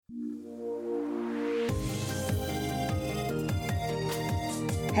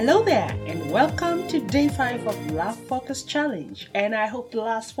Hello there, and welcome to day 5 of Love Focus Challenge. And I hope the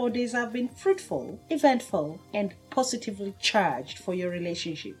last 4 days have been fruitful, eventful, and positively charged for your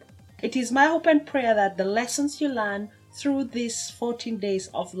relationship. It is my hope and prayer that the lessons you learn through these 14 days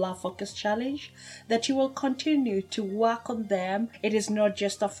of Love Focus Challenge, that you will continue to work on them. It is not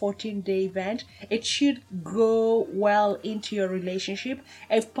just a 14-day event. It should go well into your relationship.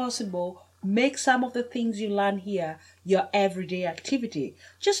 If possible, make some of the things you learn here your everyday activity.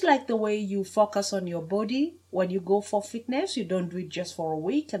 Just like the way you focus on your body when you go for fitness, you don't do it just for a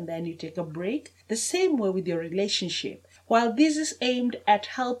week and then you take a break. The same way with your relationship. While this is aimed at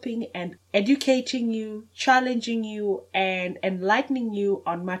helping and educating you, challenging you, and enlightening you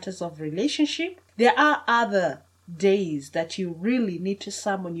on matters of relationship, there are other days that you really need to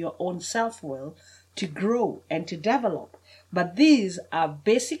summon your own self-will to grow and to develop. But these are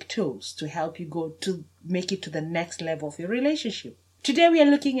basic tools to help you go to make it to the next level of your relationship. Today we are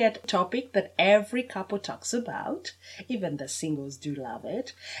looking at a topic that every couple talks about, even the singles do love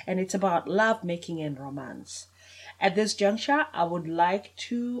it, and it's about love making and romance. At this juncture, I would like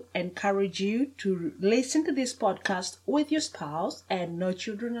to encourage you to listen to this podcast with your spouse and no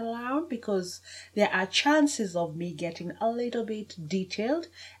children allowed, because there are chances of me getting a little bit detailed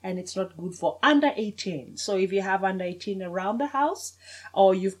and it's not good for under 18. So if you have under 18 around the house,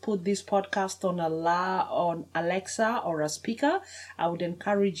 or you've put this podcast on Alexa or a speaker, I would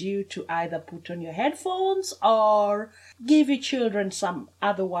encourage you to either put on your headphones or give your children some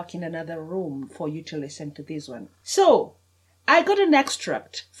other work in another room for you to listen to this one. So, I got an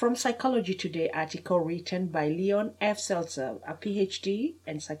extract from Psychology Today article written by Leon F. Seltzer, a PhD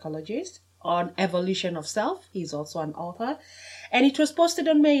and psychologist, on evolution of self. He's also an author. And it was posted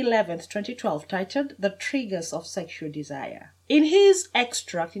on May 11th, 2012, titled The Triggers of Sexual Desire. In his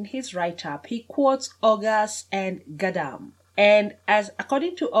extract, in his write-up, he quotes August and Gadam. And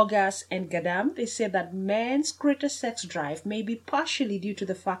according to August and Gadam, they say that men's greater sex drive may be partially due to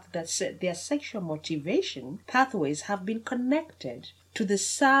the fact that their sexual motivation pathways have been connected to the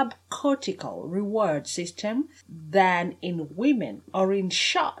subcortical reward system than in women. Or in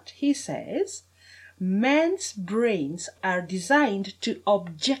short, he says, men's brains are designed to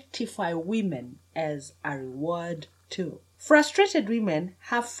objectify women as a reward tool. Frustrated women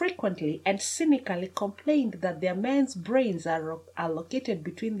have frequently and cynically complained that their men's brains are located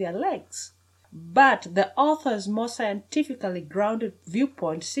between their legs. But the author's more scientifically grounded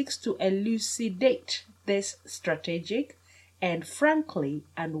viewpoint seeks to elucidate this strategic and frankly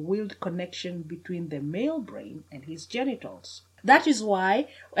unwilled connection between the male brain and his genitals. That is why,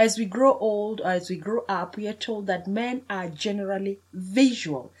 as we grow old or as we grow up, we are told that men are generally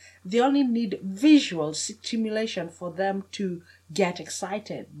visual. They only need visual stimulation for them to get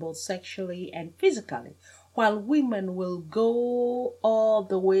excited, both sexually and physically, while women will go all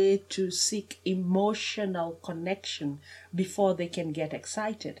the way to seek emotional connection before they can get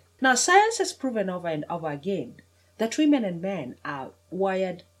excited. Now, science has proven over and over again that women and men are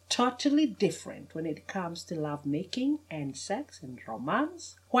wired totally different when it comes to love making and sex and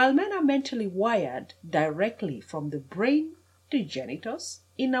romance. While men are mentally wired directly from the brain to genitals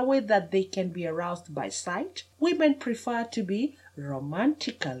in a way that they can be aroused by sight, women prefer to be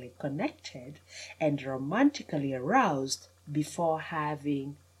romantically connected and romantically aroused before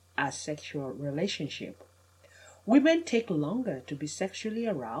having a sexual relationship. Women take longer to be sexually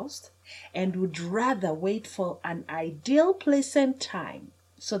aroused and would rather wait for an ideal place and time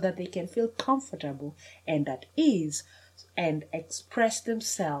so that they can feel comfortable and at ease and express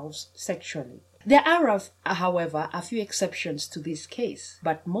themselves sexually. There are, however, a few exceptions to this case,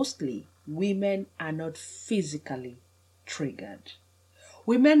 but mostly women are not physically triggered.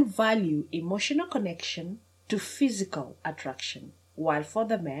 Women value emotional connection to physical attraction, while for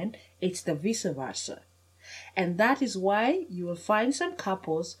the men, it's the vice versa. And that is why you will find some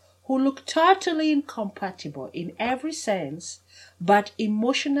couples who look totally incompatible in every sense, but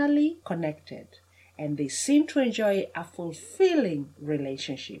emotionally connected. And they seem to enjoy a fulfilling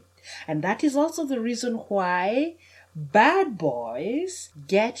relationship. And that is also the reason why bad boys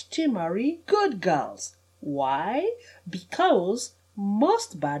get to marry good girls. Why? Because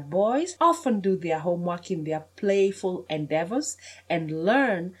most bad boys often do their homework in their playful endeavors and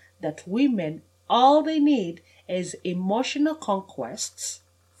learn that women, all they need is emotional conquests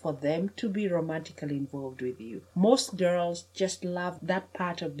for them to be romantically involved with you. Most girls just love that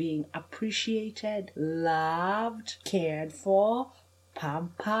part of being appreciated, loved, cared for,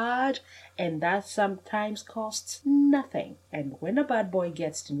 pampered, and that sometimes costs nothing. And when a bad boy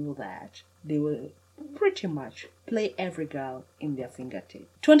gets to know that, they will pretty much play every girl in their fingertip.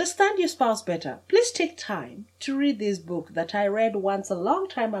 To understand your spouse better, please take time to read this book that I read once a long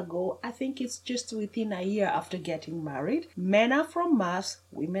time ago. I think it's just within a year after getting married. Men Are from Mars,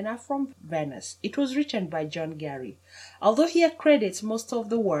 Women Are from Venus. It was written by John Gary. Although he accredits most of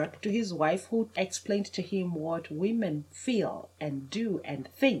the work to his wife, who explained to him what women feel and do and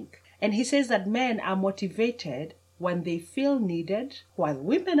think. And he says that men are motivated when they feel needed, while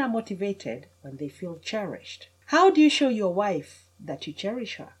women are motivated when they feel cherished. How do you show your wife that you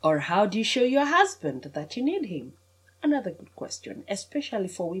cherish her? Or how do you show your husband that you need him? Another good question, especially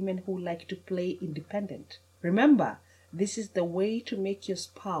for women who like to play independent. Remember, this is the way to make your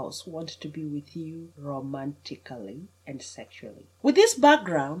spouse want to be with you romantically and sexually. With this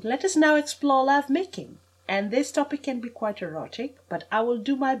background, let us now explore lovemaking. And this topic can be quite erotic, but I will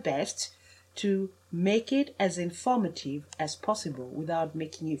do my best to make it as informative as possible without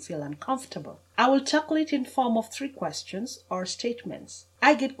making you feel uncomfortable. I will tackle it in form of 3 questions or statements.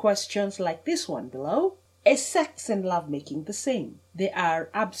 I get questions like this one below. Is sex and lovemaking the same? They are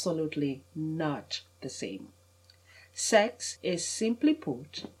absolutely not the same. Sex is, simply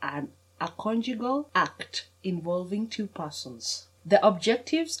put, a conjugal act involving 2 persons. The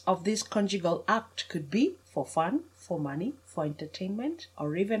objectives of this conjugal act could be for fun, for money, for entertainment,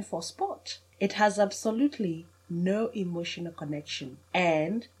 or even for sport. It has absolutely no emotional connection,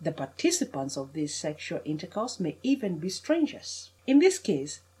 and the participants of this sexual intercourse may even be strangers. In this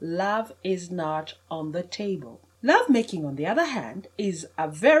case, love is not on the table. Lovemaking, on the other hand, is a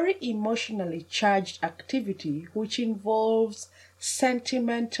very emotionally charged activity which involves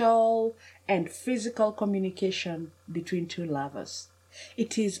sentimental and physical communication between 2 lovers.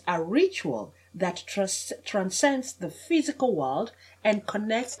 It is a ritual that transcends the physical world and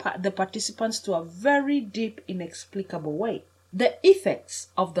connects the participants to a very deep, inexplicable way. The effects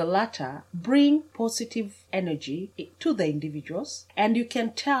of the latter bring positive energy to the individuals, and you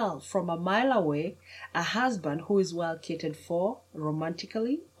can tell from a mile away a husband who is well catered for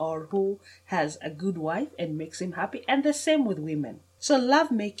romantically or who has a good wife and makes him happy, and the same with women. So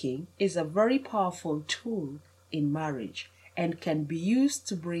lovemaking is a very powerful tool in marriage and can be used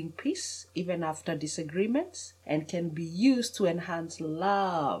to bring peace even after disagreements, and can be used to enhance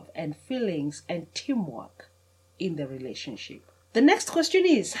love and feelings and teamwork in the relationship. The next question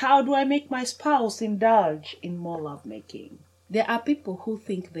is, how do I make my spouse indulge in more lovemaking? There are people who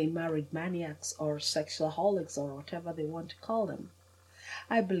think they married maniacs or sexaholics or whatever they want to call them.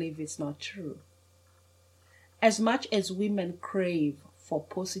 I believe it's not true. As much as women crave for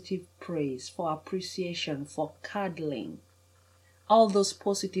positive praise, for appreciation, for cuddling, all those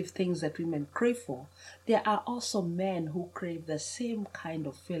positive things that women crave for, there are also men who crave the same kind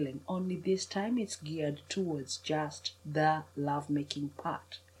of feeling, only this time it's geared towards just the lovemaking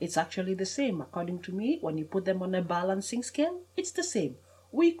part. It's actually the same, according to me. When you put them on a balancing scale, it's the same.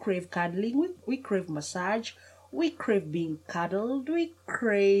 We crave cuddling, we crave massage, we crave being cuddled, we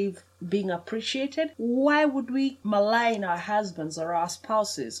crave being appreciated. Why would we malign our husbands or our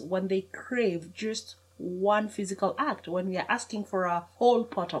spouses when they crave just one physical act, when we are asking for a whole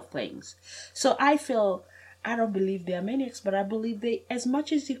pot of things? So I don't believe they are maniacs, but I believe as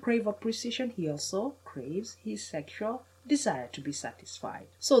much as he craves appreciation, he also craves his sexual desire to be satisfied.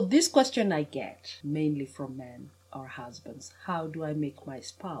 So this question I get mainly from men or husbands: how do I make my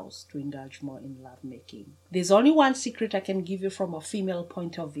spouse to indulge more in lovemaking? There's only one secret I can give you from a female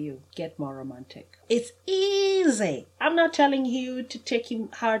point of view: get more romantic. It's easy. I'm not telling you to take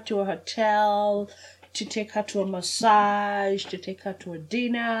her to a hotel, to take her to a massage, to take her to a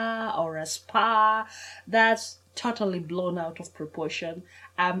dinner or a spa. That's totally blown out of proportion.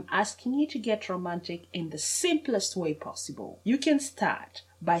 I'm asking you to get romantic in the simplest way possible. You can start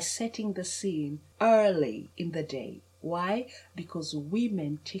by setting the scene early in the day. Why? Because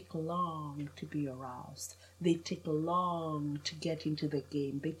women take long to be aroused. They take long to get into the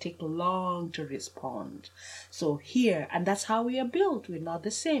game. They take long to respond. So here, and that's how we are built. We're not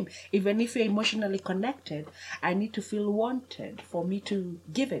the same. Even if you're emotionally connected, I need to feel wanted for me to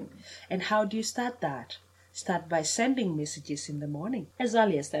give in. And how do you start that? Start by sending messages in the morning. As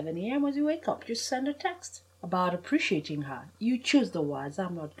early as 7 a.m. as you wake up, just send a text about appreciating her. You choose the words.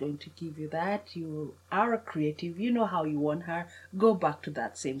 I'm not going to give you that. You are a creative. You know how you want her. Go back to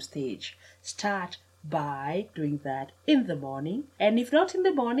that same stage. Start by doing that in the morning. And if not in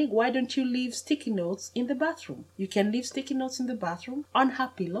the morning, why don't you leave sticky notes in the bathroom? You can leave sticky notes in the bathroom, on her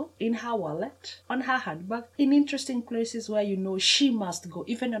pillow, in her wallet, on her handbag, in interesting places where you know she must go,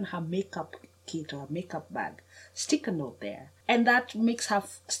 even on her makeup kit or makeup bag. Stick a note there. And that makes her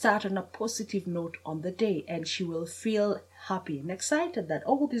start on a positive note on the day, and she will feel happy and excited that,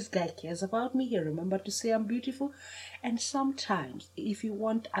 oh, this guy cares about me. He remembered to say I'm beautiful. And sometimes, if you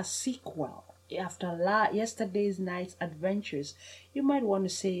want a sequel, after yesterday's night's adventures, you might want to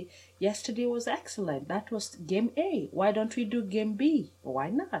say, yesterday was excellent. That was game A. Why don't we do game B? Why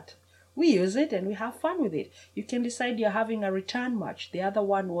not? We use it and we have fun with it. You can decide you're having a return match. The other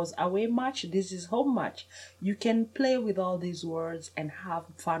one was away match. This is home match. You can play with all these words and have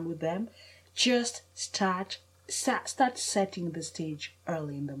fun with them. Just start setting the stage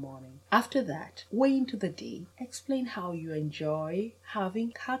early in the morning. After that, way into the day, explain how you enjoy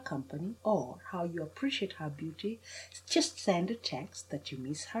having her company or how you appreciate her beauty. Just send a text that you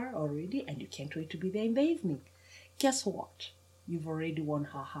miss her already and you can't wait to be there in the evening. Guess what? You've already won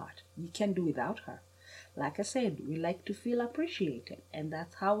her heart. You can't do without her. Like I said, we like to feel appreciated, and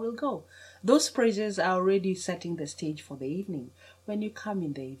that's how we'll go. Those praises are already setting the stage for the evening. When you come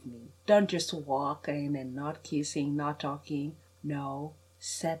in the evening, don't just walk in and not kissing, not talking. No,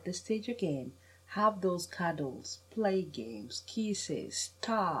 set the stage again. Have those cuddles, play games, kisses,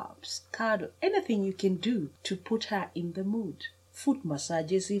 taps, cuddle, anything you can do to put her in the mood. Foot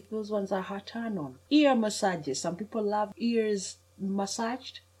massages, if those ones are her turn on. Ear massages, some people love ears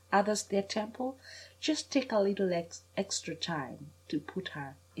massaged, others their temple. Just take a little extra time to put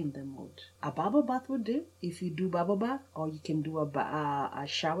her in the mood. A bubble bath would do, if you do bubble bath, or you can do a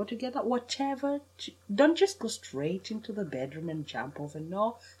shower together, whatever. Don't just go straight into the bedroom and jump over.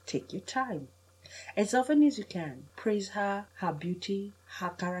 No, take your time. As often as you can, praise her, her beauty, her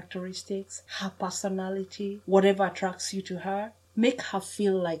characteristics, her personality, whatever attracts you to her. Make her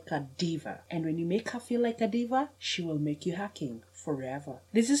feel like a diva. And when you make her feel like a diva, she will make you her king forever.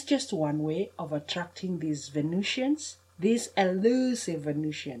 This is just one way of attracting these Venusians, these elusive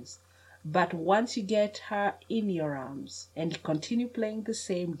Venusians. But once you get her in your arms and you continue playing the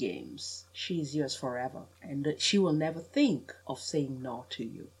same games, she is yours forever. And she will never think of saying no to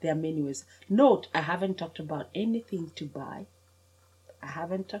you. There are many ways. Note, I haven't talked about anything to buy. I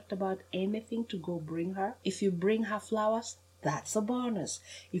haven't talked about anything to go bring her. If you bring her flowers, that's a bonus.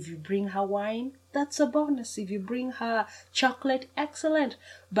 If you bring her wine, that's a bonus. If you bring her chocolate, excellent.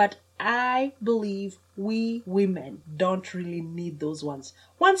 But I believe we women don't really need those ones.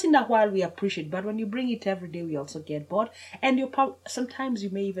 Once in a while we appreciate, but when you bring it every day, we also get bored. And sometimes you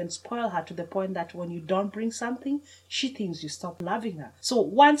may even spoil her to the point that when you don't bring something, she thinks you stop loving her. So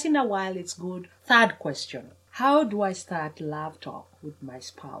once in a while, it's good. Third question. How do I start love talk with my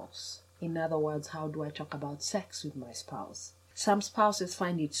spouse? In other words, how do I talk about sex with my spouse? Some spouses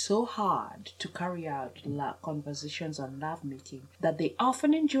find it so hard to carry out conversations on lovemaking that they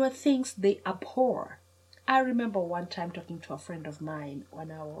often endure things they abhor. I remember one time talking to a friend of mine when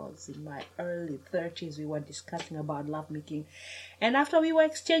I was in my early 30s. We were discussing about lovemaking. And after we were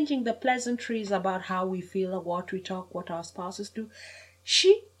exchanging the pleasantries about how we feel, what we talk, what our spouses do,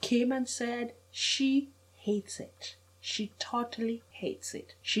 she came and said she hates it. She totally hates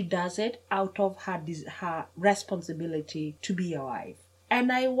it. She does it out of her responsibility to be a wife. And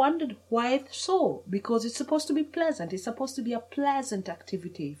I wondered why so, because it's supposed to be pleasant. It's supposed to be a pleasant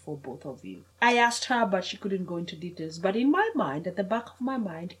activity for both of you. I asked her, but she couldn't go into details. But in my mind, at the back of my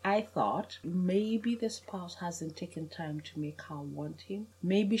mind, I thought maybe the spouse hasn't taken time to make her want him.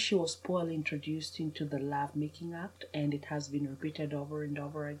 Maybe she was poorly introduced into the lovemaking act and it has been repeated over and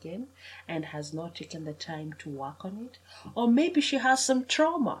over again and has not taken the time to work on it. Or maybe she has some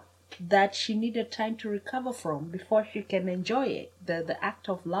trauma that she needed time to recover from before she can enjoy it, the act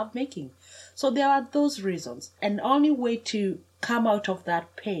of lovemaking. So there are those reasons. And the only way to come out of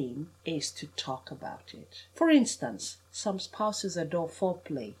that pain is to talk about it. For instance, some spouses adore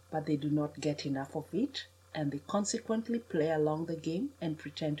foreplay, but they do not get enough of it, and they consequently play along the game and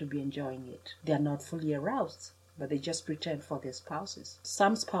pretend to be enjoying it. They are not fully aroused, but they just pretend for their spouses.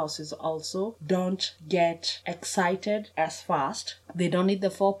 Some spouses also don't get excited as fast. They don't need the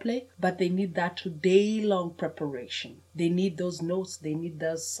foreplay, but they need that day-long preparation. They need those notes, they need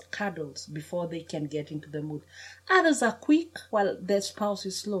those cuddles before they can get into the mood. Others are quick while their spouse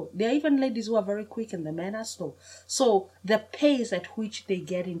is slow. There are even ladies who are very quick and the men are slow. So the pace at which they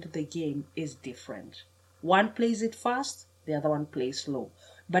get into the game is different. One plays it fast, the other one plays slow.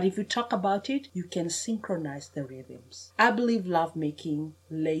 But if you talk about it, you can synchronize the rhythms. I believe lovemaking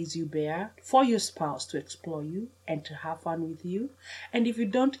lays you bare for your spouse to explore you and to have fun with you. And if you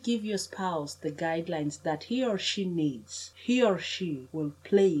don't give your spouse the guidelines that he or she needs, he or she will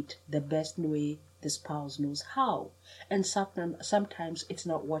play it the best way the spouse knows how. And sometimes it's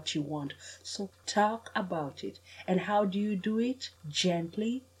not what you want. So talk about it. And how do you do it?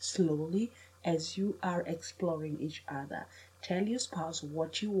 Gently, slowly, as you are exploring each other. Tell your spouse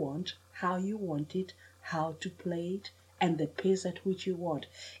what you want, how you want it, how to play it, and the pace at which you want.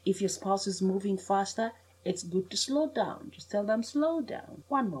 If your spouse is moving faster, it's good to slow down. Just tell them, slow down.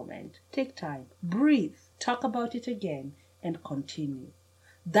 One moment. Take time. Breathe. Talk about it again and continue.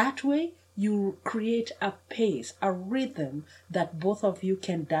 That way, you create a pace, a rhythm that both of you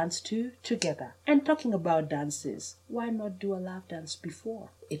can dance to together. And talking about dances, why not do a love dance before?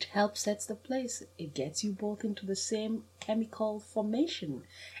 It helps set the place. It gets you both into the same chemical formation.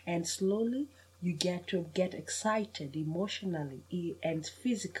 And slowly, you get to get excited emotionally and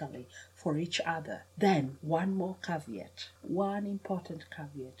physically for each other. Then, one more caveat, one important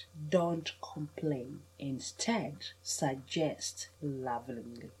caveat. Don't complain. Instead, suggest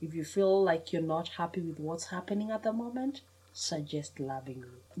lovingly. If you feel like you're not happy with what's happening at the moment, suggest lovingly.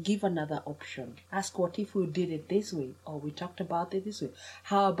 Give another option. Ask, what if we did it this way, or we talked about it this way?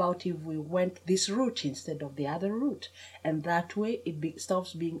 How about if we went this route instead of the other route? And that way it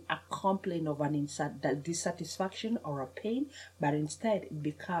stops being a complaint of an dissatisfaction or a pain, but instead it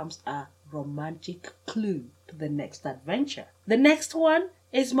becomes a romantic clue to the next adventure. The next one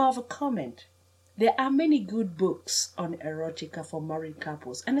is more of a comment. There are many good books on erotica for married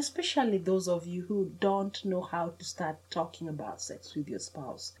couples, and especially those of you who don't know how to start talking about sex with your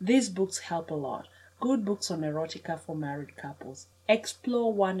spouse. These books help a lot. Good books on erotica for married couples.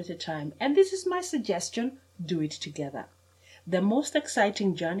 Explore one at a time, and this is my suggestion, do it together. The most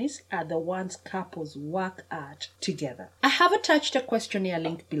exciting journeys are the ones couples work at together. I have attached a questionnaire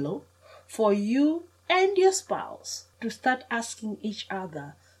link below for you and your spouse to start asking each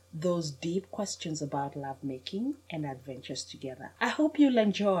other those deep questions about lovemaking and adventures together. I hope you'll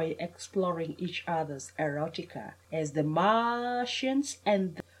enjoy exploring each other's erotica as the Martians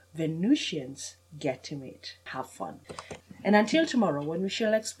and the Venusians get to meet. Have fun. And until tomorrow, when we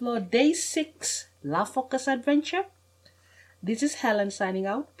shall explore day 6, Love Focus Adventure, this is Helen signing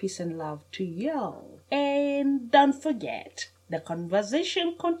out. Peace and love to you. And don't forget, the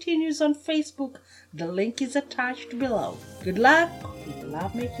conversation continues on Facebook. The link is attached below. Good luck with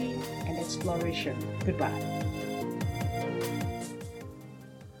lovemaking and exploration. Goodbye.